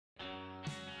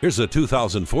Here's a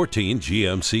 2014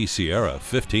 GMC Sierra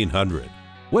 1500.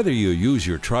 Whether you use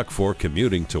your truck for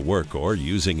commuting to work or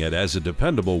using it as a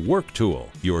dependable work tool,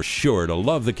 you're sure to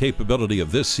love the capability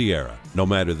of this Sierra. No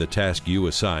matter the task you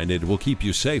assign, it will keep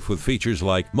you safe with features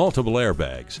like multiple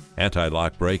airbags,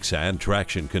 anti-lock brakes, and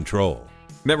traction control.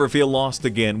 Never feel lost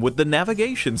again with the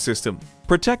navigation system.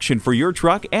 Protection for your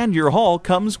truck and your haul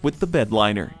comes with the bed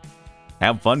liner.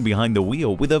 Have fun behind the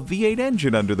wheel with a V8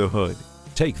 engine under the hood.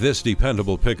 Take this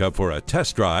dependable pickup for a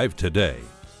test drive today.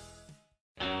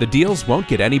 The deals won't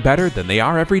get any better than they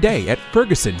are every day at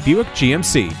Ferguson Buick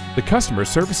GMC. The customer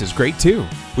service is great too.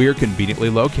 We are conveniently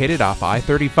located off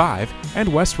I-35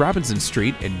 and West Robinson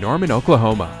Street in Norman,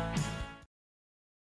 Oklahoma.